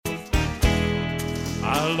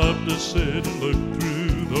I love to sit and look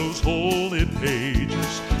through those holy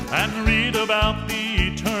pages and read about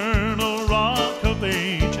the eternal Rock of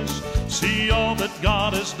Ages. See all that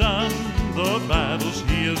God has done, the battles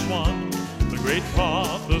He has won, the great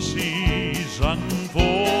prophecies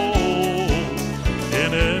unfold.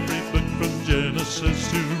 In every book from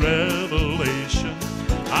Genesis to Revelation,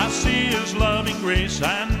 I see His loving grace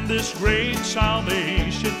and this great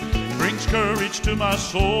salvation. Brings courage to my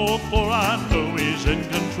soul, for I know He's in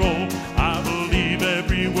control. I believe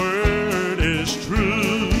every word is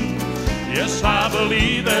true. Yes, I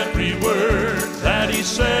believe every word that He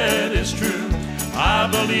said is true. I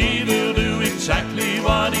believe He'll do exactly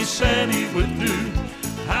what He said He would do.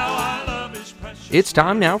 How I love His precious... It's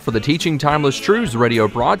time now for the Teaching Timeless Truths radio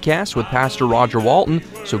broadcast with Pastor Roger Walton.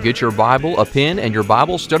 So get your Bible, a pen, and your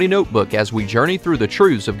Bible study notebook as we journey through the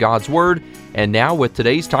truths of God's Word. And now with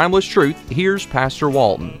today's Timeless Truth, here's Pastor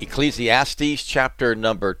Walton. Ecclesiastes chapter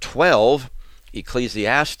number 12.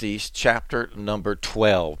 Ecclesiastes chapter number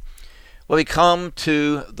 12. Well, we come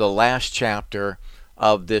to the last chapter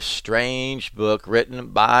of this strange book written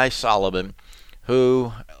by Solomon,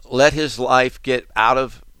 who let his life get out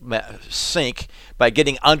of sync by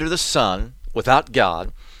getting under the sun without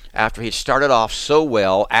God, after he started off so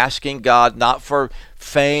well, asking God not for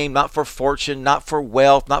fame, not for fortune, not for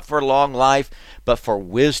wealth, not for long life, but for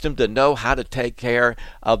wisdom to know how to take care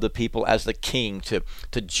of the people as the king, to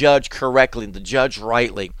judge correctly and to judge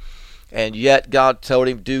rightly. And yet God told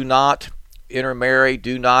him, do not intermarry,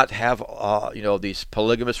 do not have these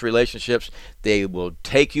polygamous relationships. They will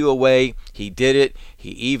take you away. He did it. He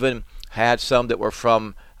even had some that were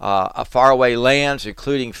from faraway lands,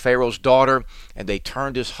 including Pharaoh's daughter, and they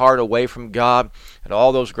turned his heart away from God, and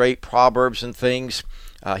all those great proverbs and things.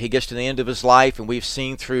 He gets to the end of his life, and we've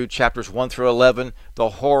seen through chapters 1 through 11 the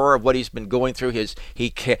horror of what he's been going through.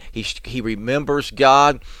 He remembers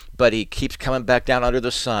God, but he keeps coming back down under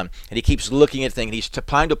the sun, and he keeps looking at things. He's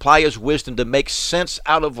trying to apply his wisdom to make sense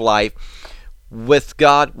out of life with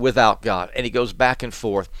God, without God, and he goes back and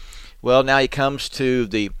forth. Well, now he comes to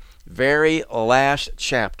the very last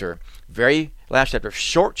chapter,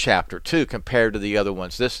 short chapter too compared to the other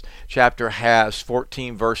ones. This chapter has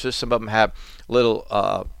 14 verses. Some of them have a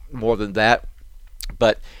little more than that.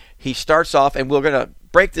 But he starts off, and we're going to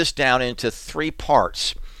break this down into 3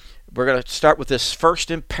 parts. We're going to start with this first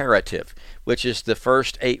imperative, which is the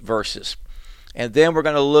first 8 verses. And then we're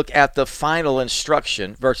going to look at the final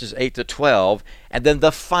instruction, verses 8 to 12, and then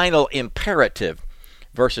the final imperative,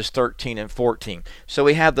 verses 13 and 14. So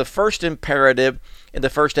we have the first imperative in the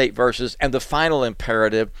first 8 verses and the final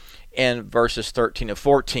imperative in verses 13 and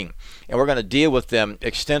 14. And we're going to deal with them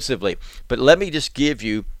extensively. But let me just give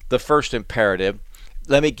you the first imperative.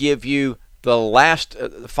 Let me give you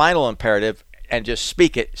the final imperative and just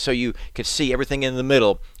speak it so you can see everything in the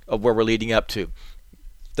middle of where we're leading up to.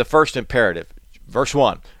 The first imperative, verse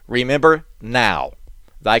 1, remember now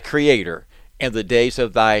thy Creator in the days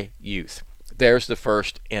of thy youth. There's the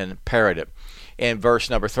first imperative. In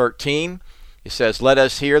verse number 13, it says, let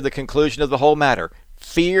us hear the conclusion of the whole matter.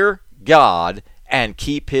 Fear God and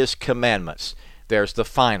keep His commandments. There's the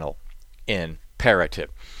final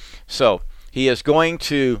imperative. So he is going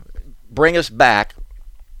to bring us back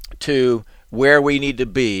to where we need to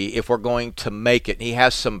be if we're going to make it. He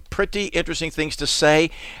has some pretty interesting things to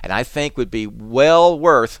say, and I think would be well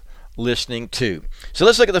worth listening to. So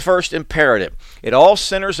let's look at the first imperative. It all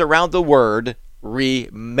centers around the word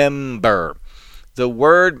remember. The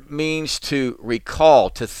word means to recall,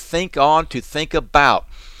 to think on, to think about.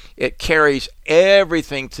 It carries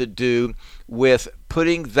everything to do with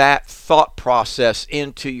putting that thought process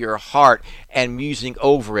into your heart and musing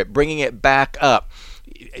over it, bringing it back up,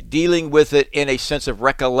 dealing with it in a sense of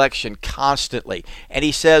recollection constantly. And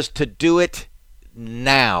he says to do it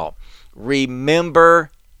now.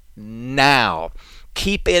 Remember now.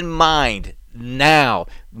 Keep in mind now.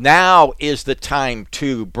 Now is the time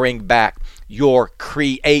to bring back your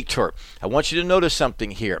Creator. I want you to notice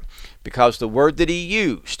something here, because the word that he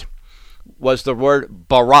used was the word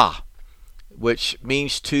bara, which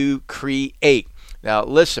means to create. Now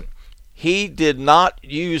listen, he did not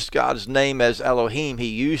use God's name as Elohim. He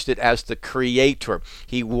used it as the Creator.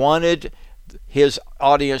 He wanted his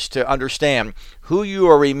audience to understand who you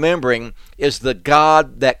are remembering is the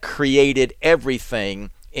God that created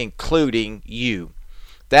everything, including you.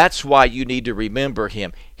 That's why you need to remember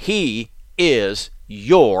him. He is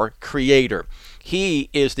your Creator. He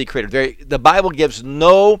is the Creator. The Bible gives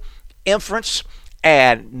no inference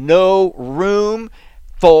and no room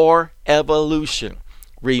for evolution.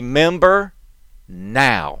 Remember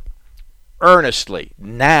now. Earnestly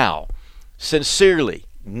now. Sincerely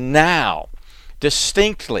now.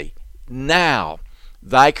 distinctly now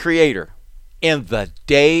thy Creator in the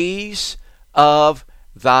days of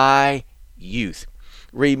thy youth.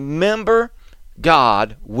 Remember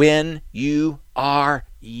God when you are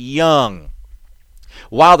young,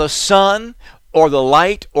 while the sun or the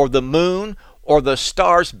light or the moon or the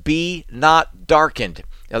stars be not darkened.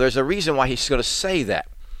 Now there's a reason why he's going to say that,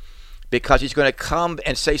 because he's going to come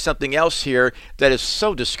and say something else here that is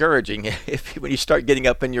so discouraging when you start getting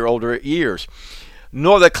up in your older years.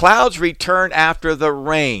 Nor the clouds return after the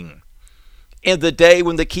rain, in the day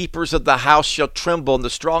when the keepers of the house shall tremble, and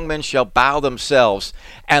the strong men shall bow themselves,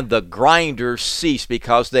 and the grinders cease,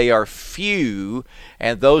 because they are few,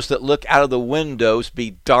 and those that look out of the windows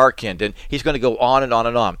be darkened. And he's going to go on and on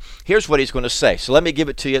and on. Here's what he's going to say. So let me give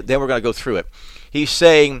it to you, then we're going to go through it. He's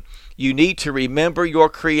saying you need to remember your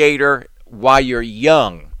Creator while you're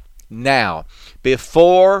young, now,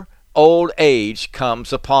 before old age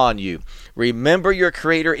comes upon you. Remember your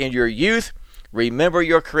Creator in your youth. Remember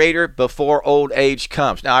your Creator before old age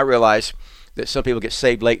comes. Now, I realize that some people get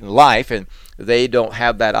saved late in life and they don't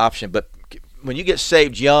have that option. But when you get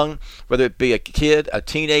saved young, whether it be a kid, a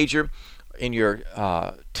teenager, in your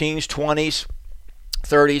teens, 20s,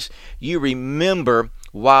 30s, you remember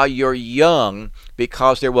while you're young,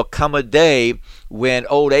 because there will come a day when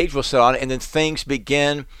old age will set on, and then things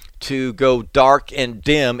begin to go dark and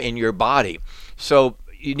dim in your body. So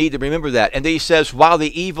you need to remember that. And then he says, while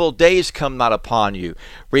the evil days come not upon you.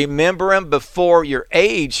 Remember him before your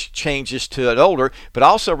age changes to an older, but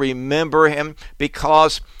also remember him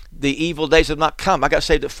because the evil days have not come. I got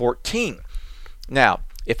saved at 14. Now,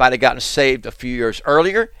 if I'd have gotten saved a few years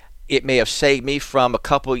earlier, it may have saved me from a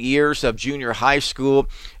couple years of junior high school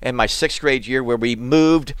and my 6th grade year, where we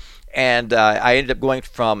moved, and I ended up going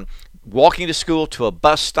from walking to school to a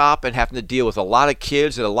bus stop and having to deal with a lot of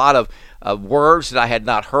kids and a lot of words that I had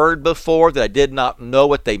not heard before, that I did not know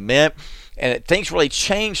what they meant. And things really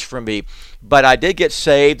changed for me. But I did get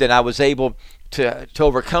saved, and I was able to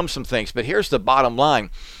overcome some things. But here's the bottom line.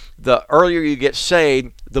 The earlier you get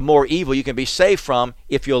saved, the more evil you can be saved from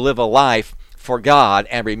if you'll live a life for God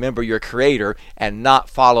and remember your Creator and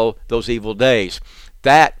not follow those evil days.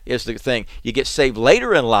 That is the thing. You get saved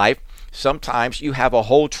later in life, sometimes you have a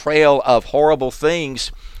whole trail of horrible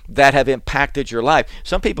things that have impacted your life.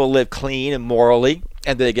 Some people live clean and morally,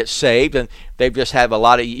 and they get saved, and they just have a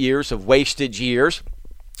lot of years of wasted years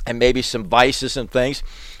and maybe some vices and things,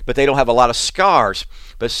 but they don't have a lot of scars.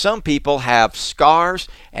 But some people have scars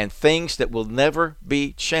and things that will never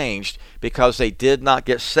be changed because they did not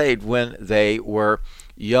get saved when they were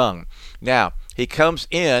young. Now, he comes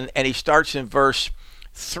in and he starts in verse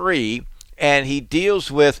 3, and he deals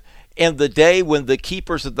with, in the day when the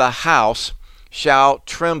keepers of the house shall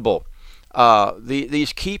tremble.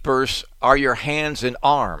 These keepers are your hands and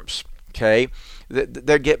arms, okay?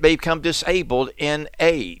 They become disabled in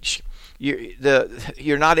age.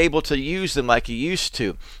 You're not able to use them like you used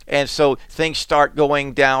to. And so things start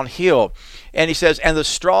going downhill. And he says, and the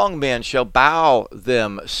strong men shall bow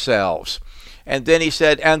themselves. And then he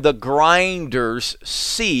said, and the grinders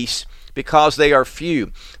cease because they are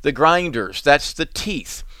few. The grinders, that's the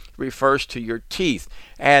teeth, refers to your teeth.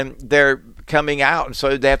 And they're coming out, and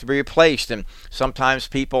so they have to be replaced. And sometimes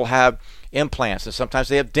people have implants, and sometimes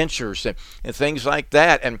they have dentures and things like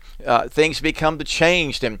that, and things become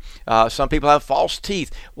changed, and some people have false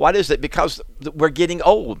teeth. What is it? Because we're getting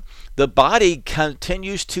old. The body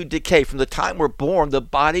continues to decay. From the time we're born, the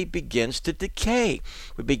body begins to decay.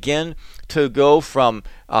 We begin to go from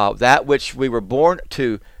that which we were born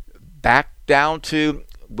to back down to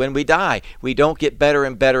when we die. We don't get better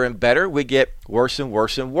and better and better. We get worse and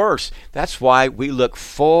worse and worse. That's why we look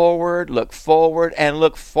forward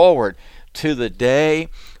to the day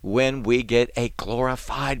when we get a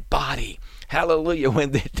glorified body. Hallelujah,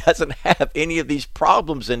 when it doesn't have any of these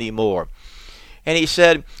problems anymore. And he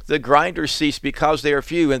said, the grinders cease because they are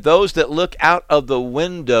few, and those that look out of the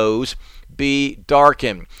windows be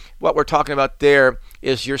darkened. What we're talking about there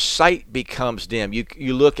is your sight becomes dim.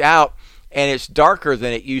 You look out, and it's darker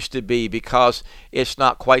than it used to be because it's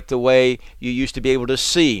not quite the way you used to be able to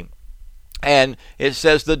see. And it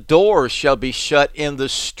says the doors shall be shut in the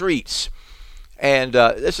streets. And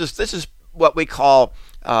this is what we call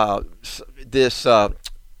this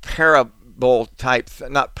parable type,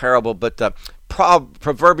 not parable, but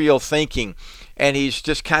proverbial thinking. And he's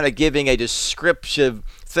just kind of giving a descriptive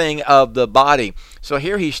thing of the body. So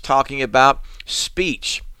here he's talking about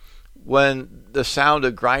speech. When the sound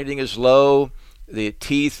of grinding is low, the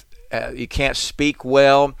teeth, you can't speak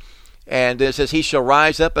well. And it says, he shall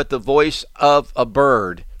rise up at the voice of a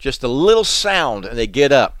bird. Just a little sound, and they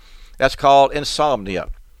get up. That's called insomnia.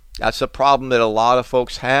 That's a problem that a lot of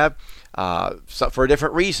folks have for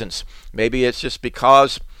different reasons. Maybe it's just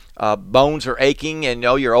because bones are aching and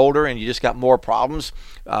you're older and you just got more problems.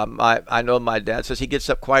 I know my dad says he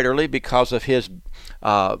gets up quite early because of his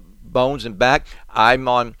bones and back. I'm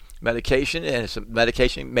on medication, and some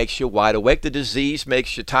medication makes you wide awake. The disease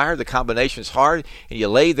makes you tired. The combination is hard, and you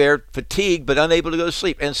lay there fatigued but unable to go to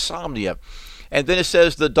sleep. Insomnia. And then it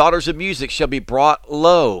says the daughters of music shall be brought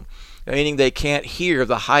low, meaning they can't hear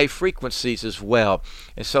the high frequencies as well.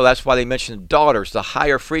 And so that's why they mention daughters, the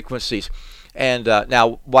higher frequencies. And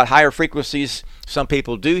now what higher frequencies some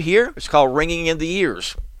people do hear, it's called ringing in the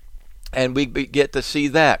ears. And we get to see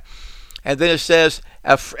that. And then it says,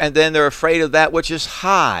 and then they're afraid of that which is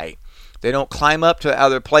high. They don't climb up to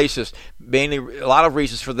other places. Mainly, a lot of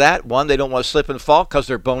reasons for that. One, they don't want to slip and fall because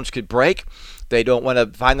their bones could break. They don't want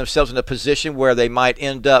to find themselves in a position where they might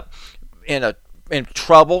end up in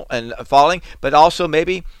trouble and falling. But also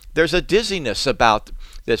maybe there's a dizziness about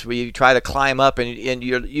this where you try to climb up and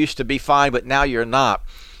you used to be fine, but now you're not.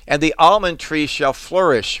 And the almond tree shall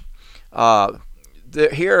flourish.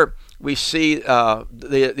 Here we see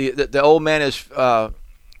the old man is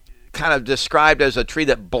kind of described as a tree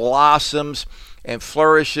that blossoms and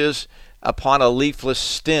flourishes upon a leafless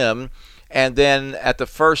stem, and then at the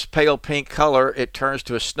first pale pink color it turns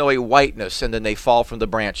to a snowy whiteness, and then they fall from the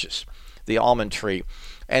branches, the almond tree.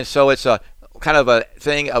 And so it's a kind of a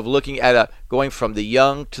thing of looking at going from the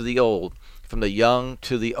young to the old, from the young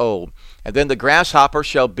to the old. And then the grasshopper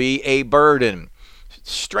shall be a burden.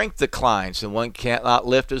 Strength declines, and one cannot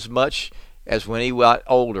lift as much as when he got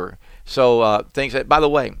older. So things that, by the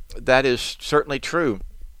way, that is certainly true.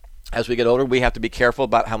 As we get older, we have to be careful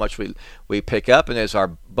about how much we pick up, and as our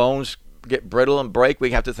bones get brittle and break,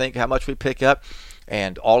 we have to think how much we pick up,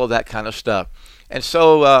 and all of that kind of stuff. And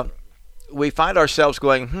so we find ourselves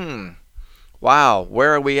going, wow,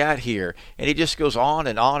 where are we at here? And he just goes on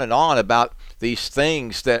and on and on about these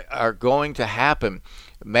things that are going to happen.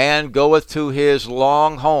 Man goeth to his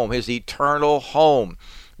long home, his eternal home.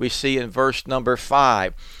 We see in verse number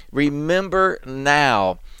 5. Remember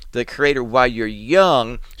now the Creator while you're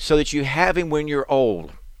young, so that you have him when you're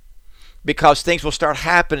old. Because things will start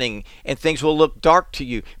happening and things will look dark to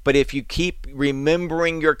you. But if you keep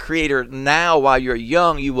remembering your Creator now while you're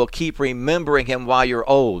young, you will keep remembering him while you're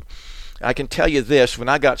old. I can tell you this, when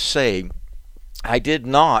I got saved, I did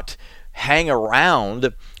not hang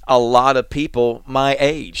around a lot of people my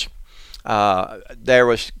age. There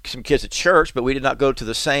was some kids at church, but we did not go to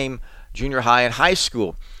the same junior high and high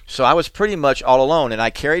school. So I was pretty much all alone, and I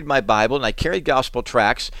carried my Bible, and I carried gospel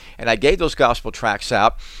tracts, and I gave those gospel tracts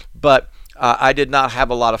out, but I did not have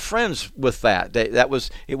a lot of friends with that.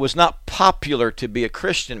 It was not popular to be a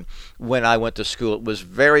Christian when I went to school. It was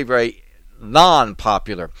very, very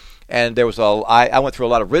non-popular. And there was I went through a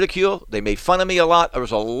lot of ridicule. They made fun of me a lot. There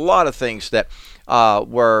was a lot of things that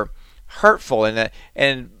were hurtful.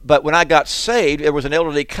 But when I got saved, there was an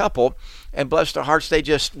elderly couple, and bless their hearts, they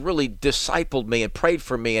just really discipled me and prayed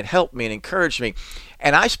for me and helped me and encouraged me.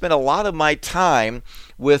 And I spent a lot of my time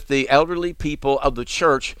with the elderly people of the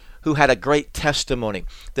church who had a great testimony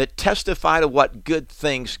that testified of what good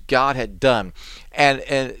things God had done. And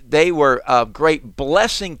they were a great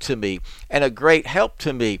blessing to me and a great help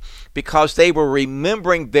to me because they were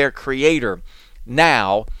remembering their Creator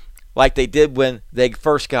now like they did when they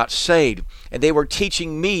first got saved. And they were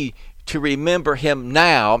teaching me to remember him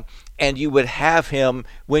now, and you would have him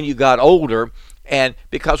when you got older. And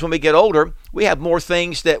because when we get older, we have more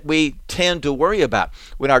things that we tend to worry about.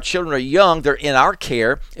 When our children are young, they're in our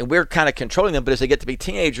care, and we're kind of controlling them. But as they get to be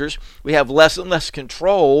teenagers, we have less and less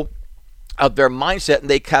control of their mindset, and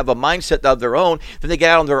they have a mindset of their own. Then they get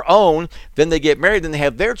out on their own, then they get married, then they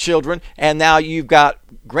have their children, and now you've got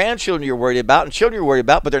grandchildren you're worried about and children you're worried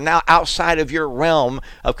about, but they're now outside of your realm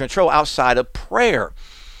of control, outside of prayer.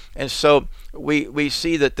 And so we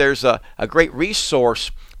see that there's a great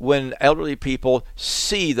resource when elderly people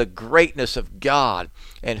see the greatness of God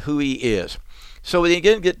and who he is. So we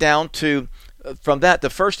again get down to, from that, the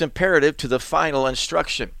first imperative to the final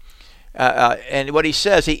instruction. And what he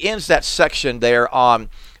says, he ends that section there on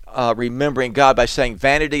remembering God by saying,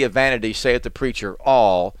 vanity of vanity, saith the preacher,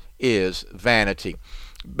 all is vanity.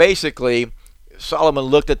 Basically, Solomon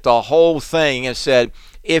looked at the whole thing and said,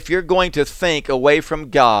 if you're going to think away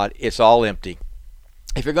from God, it's all empty.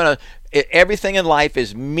 If you're going to, everything in life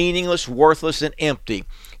is meaningless, worthless, and empty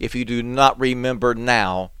if you do not remember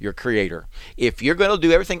now your Creator. If you're going to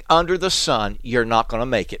do everything under the sun, you're not going to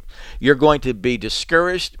make it. You're going to be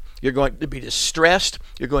discouraged. You're going to be distressed.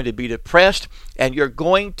 You're going to be depressed. And you're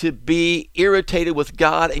going to be irritated with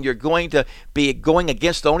God. And you're going to be going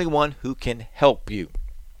against the only one who can help you.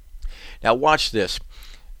 Now watch this.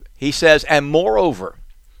 He says, and moreover,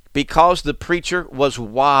 because the preacher was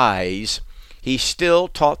wise, he still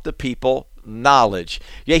taught the people knowledge.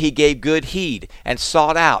 Yea, he gave good heed and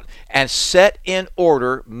sought out and set in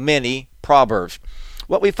order many proverbs.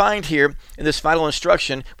 What we find here in this final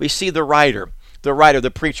instruction, we see the writer,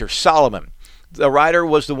 the preacher, Solomon. The writer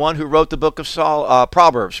was the one who wrote the book of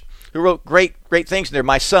Proverbs, who wrote great things in there.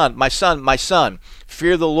 My son,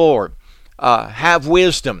 fear the Lord, have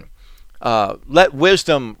wisdom. Let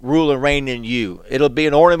wisdom rule and reign in you. It'll be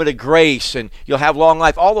an ornament of grace, and you'll have long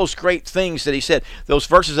life. All those great things that he said, those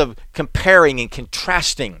verses of comparing and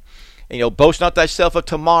contrasting. And, boast not thyself of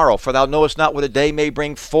tomorrow, for thou knowest not what a day may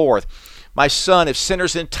bring forth. My son, if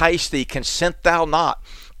sinners entice thee, consent thou not.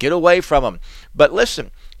 Get away from them. But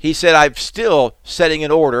listen, he said, I'm still setting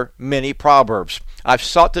in order many proverbs. I've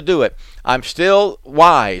sought to do it. I'm still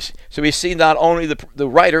wise. So we see not only the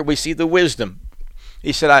writer, we see the wisdom.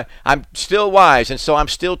 He said, I'm still wise, and so I'm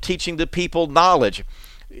still teaching the people knowledge.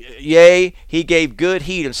 Yea, he gave good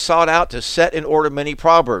heed and sought out to set in order many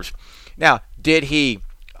proverbs. Now, did he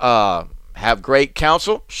have great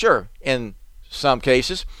counsel? Sure, in some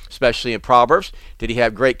cases, especially in Proverbs. Did he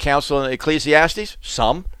have great counsel in Ecclesiastes?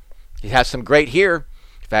 Some. He has some great here.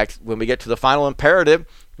 In fact, when we get to the final imperative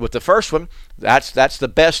with the first one, that's the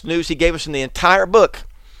best news he gave us in the entire book,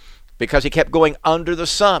 because he kept going under the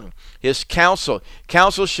sun. His counsel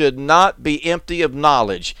should not be empty of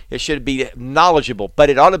knowledge. It should be knowledgeable, but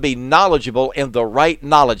it ought to be knowledgeable in the right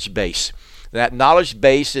knowledge base. That knowledge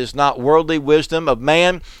base is not worldly wisdom of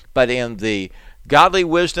man, but in the godly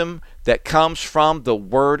wisdom that comes from the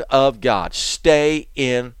Word of God. Stay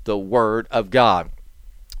in the Word of God.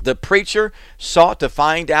 The preacher sought to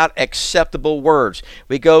find out acceptable words.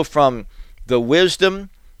 We go from the wisdom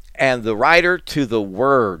and the writer to the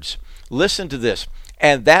words. Listen to this.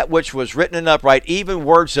 And that which was written in upright, even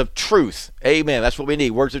words of truth. Amen. That's what we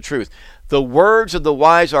need, words of truth. The words of the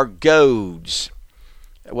wise are goads.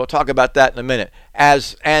 We'll talk about that in a minute.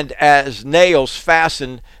 As nails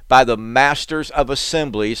fastened by the masters of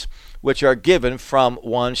assemblies, which are given from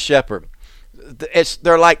one shepherd.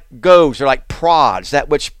 They're like goads. They're like prods. That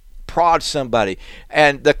which prods somebody.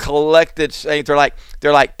 And the collected saints,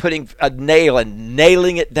 they're like putting a nail and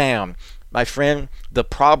nailing it down. My friend, the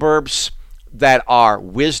Proverbs that are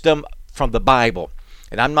wisdom from the Bible.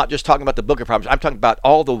 And I'm not just talking about the book of Proverbs. I'm talking about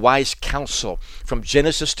all the wise counsel from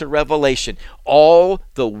Genesis to Revelation. All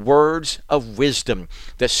the words of wisdom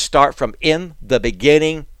that start from in the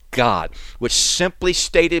beginning God, which simply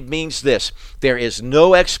stated means this: there is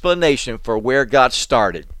no explanation for where God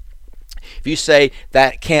started. If you say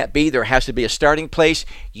that can't be, there has to be a starting place,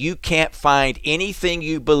 you can't find anything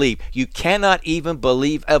you believe. You cannot even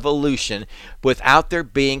believe evolution without there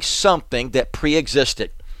being something that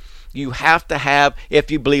pre-existed. You have to have,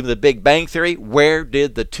 if you believe in the Big Bang Theory, where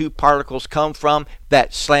did the two particles come from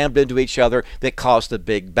that slammed into each other that caused the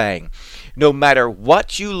Big Bang? No matter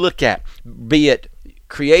what you look at, be it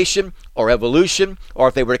creation or evolution, or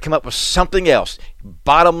if they were to come up with something else,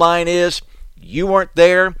 bottom line is, you weren't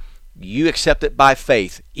there. You accept it by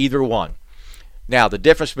faith, either one. Now, the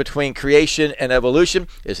difference between creation and evolution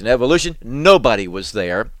is in evolution, nobody was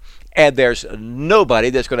there, and there's nobody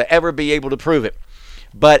that's going to ever be able to prove it.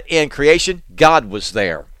 But in creation, God was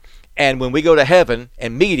there. And when we go to heaven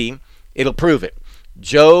and meet him, it'll prove it.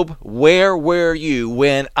 Job, where were you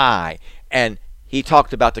when I? And he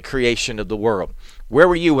talked about the creation of the world. Where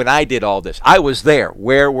were you when I did all this? I was there.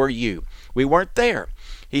 Where were you? We weren't there.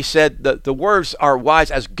 He said the words are wise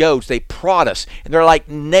as goads. They prod us, and they're like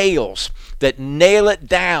nails that nail it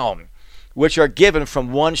down, which are given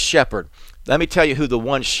from one shepherd. Let me tell you who the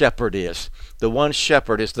one shepherd is. The one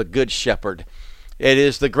shepherd is the good shepherd. It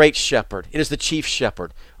is the great shepherd. It is the chief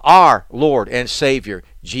shepherd, our Lord and Savior,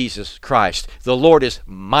 Jesus Christ. The Lord is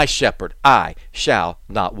my shepherd. I shall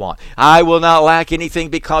not want. I will not lack anything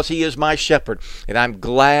because he is my shepherd. And I'm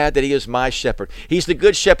glad that he is my shepherd. He's the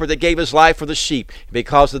good shepherd that gave his life for the sheep.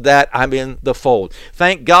 Because of that, I'm in the fold.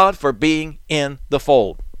 Thank God for being in the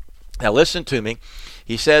fold. Now listen to me.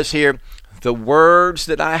 He says here, the words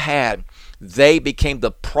that I had, they became the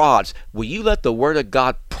prods. Will you let the Word of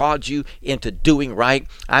God prod you into doing right?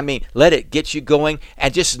 I mean, let it get you going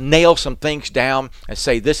and just nail some things down and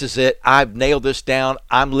say, this is it. I've nailed this down.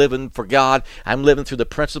 I'm living for God. I'm living through the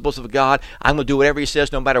principles of God. I'm going to do whatever he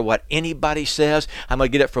says, no matter what anybody says. I'm going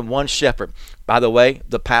to get it from one shepherd. By the way,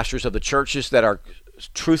 the pastors of the churches that are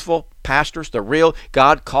truthful pastors, the real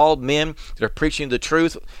God-called men that are preaching the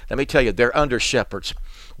truth, let me tell you, they're under shepherds.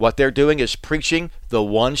 What they're doing is preaching the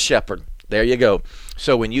one shepherd. There you go.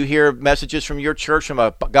 So when you hear messages from your church from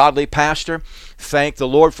a godly pastor, thank the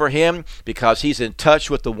Lord for him, because he's in touch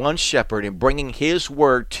with the one shepherd and bringing his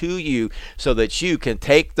word to you so that you can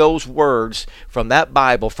take those words from that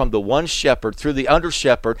Bible, from the one shepherd through the under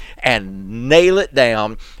shepherd, and nail it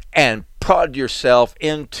down and prod yourself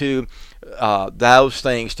into those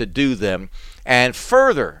things to do them. And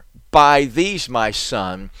further, by these, my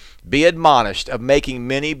son, be admonished, of making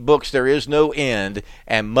many books there is no end,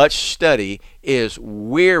 and much study is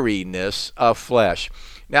weariness of flesh.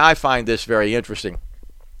 Now I find this very interesting.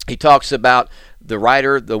 He talks about the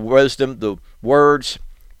writer, the wisdom, the words,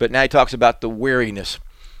 but now he talks about the weariness.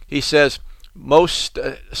 He says, most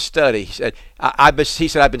study, he said, I've been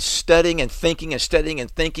studying and thinking and studying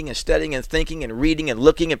and thinking and studying and thinking and reading and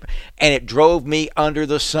looking, and it drove me under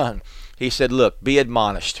the sun. He said, look, be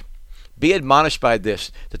admonished. Be admonished by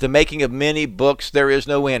this, that the making of many books there is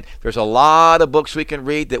no end. There's a lot of books we can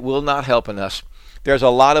read that will not help in us. There's a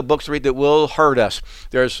lot of books to read that will hurt us.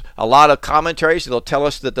 There's a lot of commentaries that will tell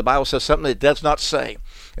us that the Bible says something that it does not say.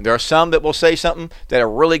 And there are some that will say something that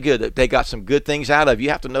are really good, that they got some good things out of.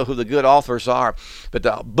 You have to know who the good authors are. But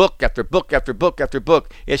the book after book after book after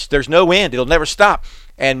book, there's no end. It'll never stop.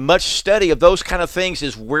 And much study of those kind of things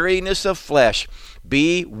is weariness of flesh.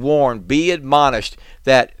 Be warned, be admonished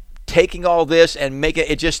that taking all this and making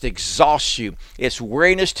it just exhausts you. It's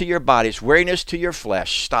weariness to your body. It's weariness to your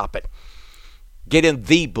flesh. Stop it. Get in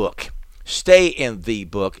the book. Stay in the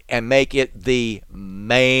book and make it the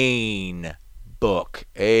main book.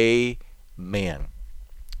 Amen.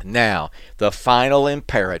 Now, the final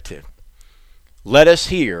imperative. Let us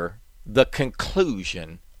hear the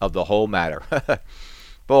conclusion of the whole matter.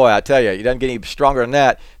 Boy, I tell you, it doesn't get any stronger than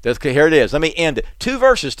that. Here it is. Let me end it. 2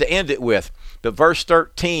 verses to end it with. But verse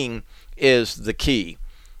 13 is the key.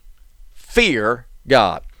 Fear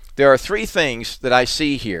God. There are 3 things that I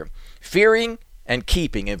see here. Fearing and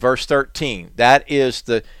keeping in verse 13. That is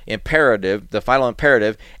the imperative, the final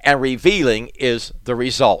imperative, and revealing is the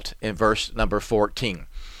result in verse number 14.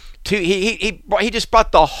 He just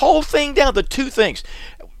brought the whole thing down to 2 things.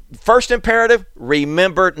 First imperative,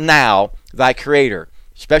 remember now thy Creator,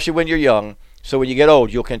 especially when you're young, so when you get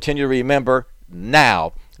old, you'll continue to remember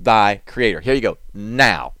now thy Creator. Here you go.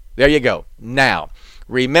 Now. There you go. Now.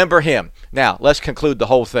 Remember him. Now, let's conclude the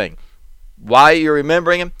whole thing. Why are you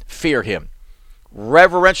remembering him? Fear him.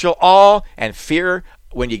 Reverential awe and fear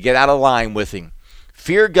when you get out of line with him.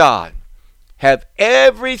 Fear God. Have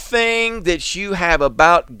everything that you have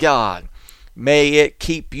about God. May it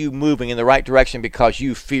keep you moving in the right direction because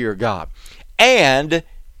you fear God. And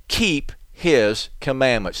keep his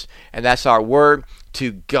commandments. And that's our word,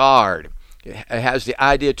 to guard. It has the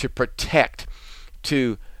idea to protect,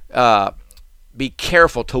 to be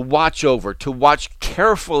careful, to watch over, to watch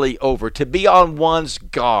carefully over, to be on one's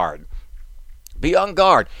guard. Be on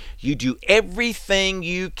guard. You do everything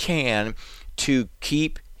you can to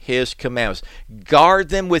keep his commandments. Guard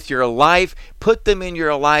them with your life. Put them in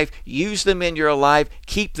your life. Use them in your life.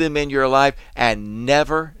 Keep them in your life. And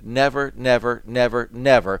never, never, never, never,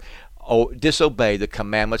 never disobey the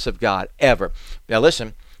commandments of God, ever. Now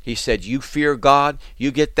listen. He said, you fear God, you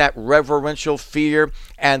get that reverential fear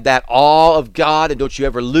and that awe of God, and don't you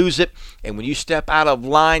ever lose it. And when you step out of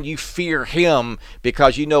line, you fear him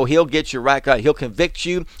because you know he'll get you right. God, he'll convict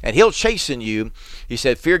you and he'll chasten you. He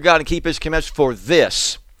said, fear God and keep his commandments, for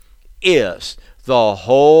this is the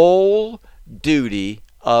whole duty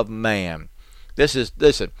of man. This is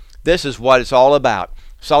what it's all about.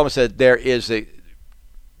 Solomon said, there is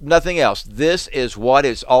nothing else. This is what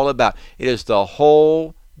it's all about. It is the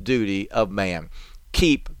whole duty of man.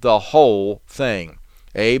 Keep the whole thing.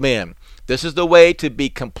 Amen. This is the way to be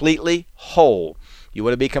completely whole. You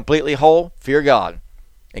want to be completely whole? Fear God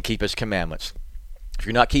and keep his commandments. If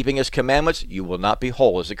you're not keeping his commandments, you will not be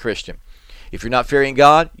whole as a Christian. If you're not fearing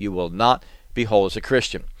God, you will not be whole as a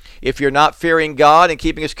Christian. If you're not fearing God and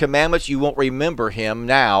keeping his commandments, you won't remember him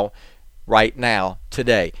now, right now,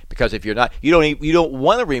 today. Because if you're not, you don't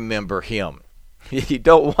want to remember him. You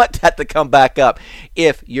don't want that to come back up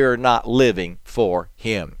if you're not living for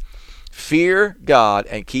him. Fear God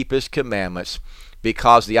and keep his commandments,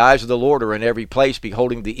 because the eyes of the Lord are in every place,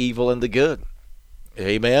 beholding the evil and the good.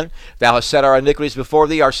 Amen. Thou hast set our iniquities before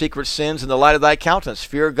thee, our secret sins in the light of thy countenance.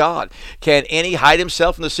 Fear God. Can any hide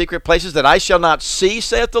himself in the secret places that I shall not see,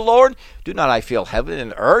 saith the Lord? Do not I feel heaven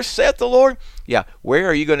and earth, saith the Lord? Yeah, where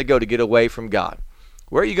are you going to go to get away from God?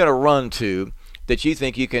 Where are you going to run to that you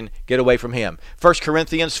think you can get away from him? 1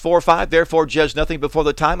 Corinthians 4:5, therefore judge nothing before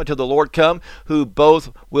the time until the Lord come, who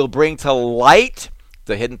both will bring to light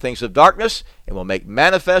the hidden things of darkness, and will make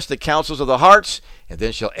manifest the counsels of the hearts, and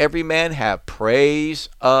then shall every man have praise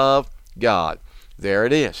of God. There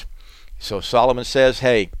it is. So Solomon says,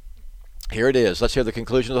 hey, here it is. Let's hear the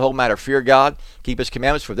conclusion of the whole matter. Fear God, keep his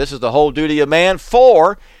commandments, for this is the whole duty of man.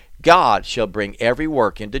 For God shall bring every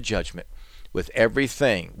work into judgment with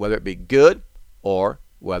everything, whether it be good or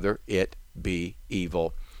whether it be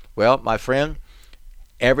evil. Well, my friend,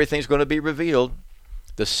 everything's going to be revealed.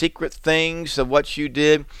 The secret things of what you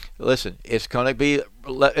did, listen, it's going to be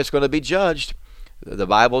judged. The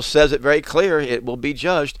Bible says it very clear. It will be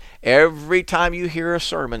judged. Every time you hear a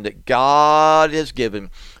sermon that God has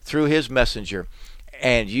given through his messenger,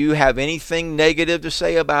 and you have anything negative to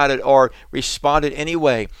say about it or respond in any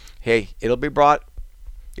way, hey, it'll be brought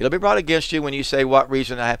against you when you say, what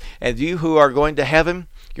reason I have. And you who are going to heaven,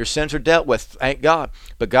 your sins are dealt with, thank God.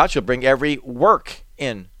 But God shall bring every work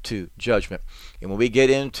into judgment. And when we get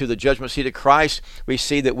into the judgment seat of Christ, we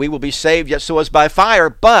see that we will be saved, yet so as by fire,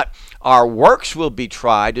 but our works will be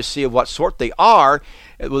tried to see of what sort they are.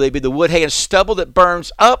 Will they be the wood, hay, and stubble that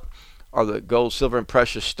burns up, or the gold, silver, and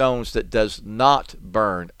precious stones that does not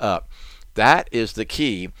burn up? That is the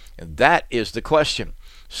key, and that is the question.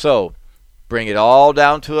 So, bring it all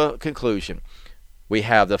down to a conclusion. We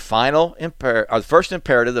have the first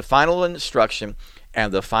imperative, the final instruction,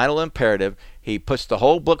 and the final imperative. He puts the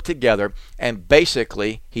whole book together, and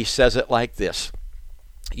basically he says it like this.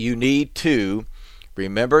 You need to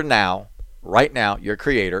remember now, right now, your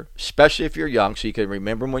Creator, especially if you're young, so you can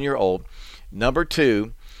remember him when you're old. Number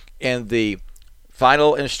two, in the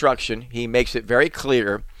final instruction, he makes it very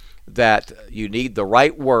clear that you need the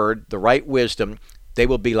right word, the right wisdom. They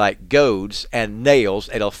will be like goads and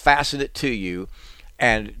nails. It'll fasten it to you.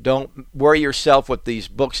 And don't worry yourself with these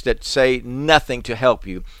books that say nothing to help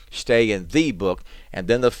you. Stay in the book. And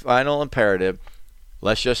then the final imperative,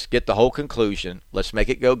 let's just get the whole conclusion. Let's make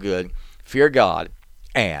it go good. Fear God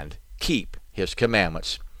and keep his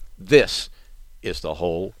commandments. This is the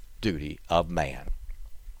whole duty of man.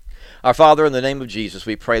 Our Father, in the name of Jesus,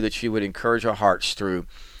 we pray that you would encourage our hearts through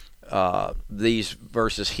these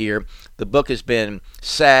verses here. The book has been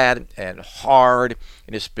sad and hard,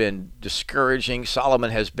 and it's been discouraging.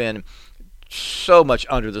 Solomon has been so much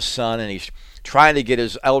under the sun, and he's trying to get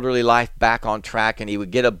his elderly life back on track, and he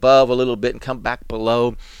would get above a little bit and come back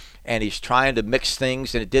below, and he's trying to mix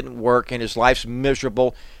things, and it didn't work, and his life's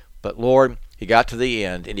miserable. But Lord, he got to the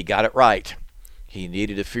end, and he got it right. He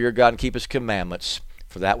needed to fear God and keep his commandments,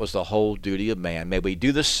 for that was the whole duty of man. May we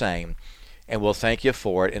do the same. And we'll thank you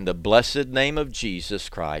for it in the blessed name of Jesus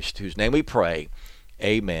Christ, whose name we pray.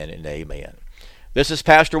 Amen and amen. This is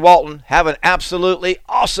Pastor Walton. Have an absolutely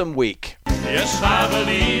awesome week. Yes, I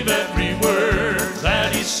believe every word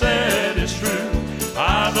that he said is true.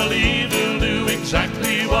 I believe he'll do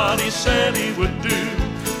exactly what he said he would do.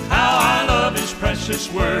 How I love his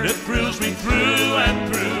precious word. It thrills me through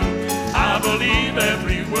and through. I believe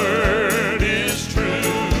every word is true.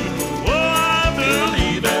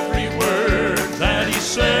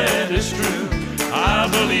 Said is true. I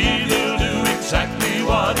believe he'll do exactly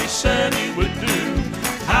what he said he would do.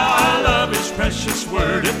 How I love his precious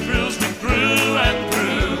word. It thrills me through and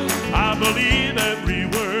through. I believe every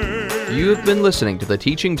word. You have been listening to the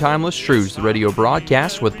Teaching Timeless Truths radio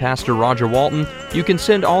broadcast with Pastor Roger Walton. You can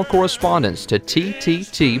send all correspondence to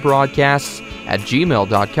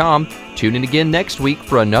tttbroadcasts@gmail.com. Tune in again next week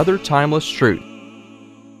for another Timeless Truth.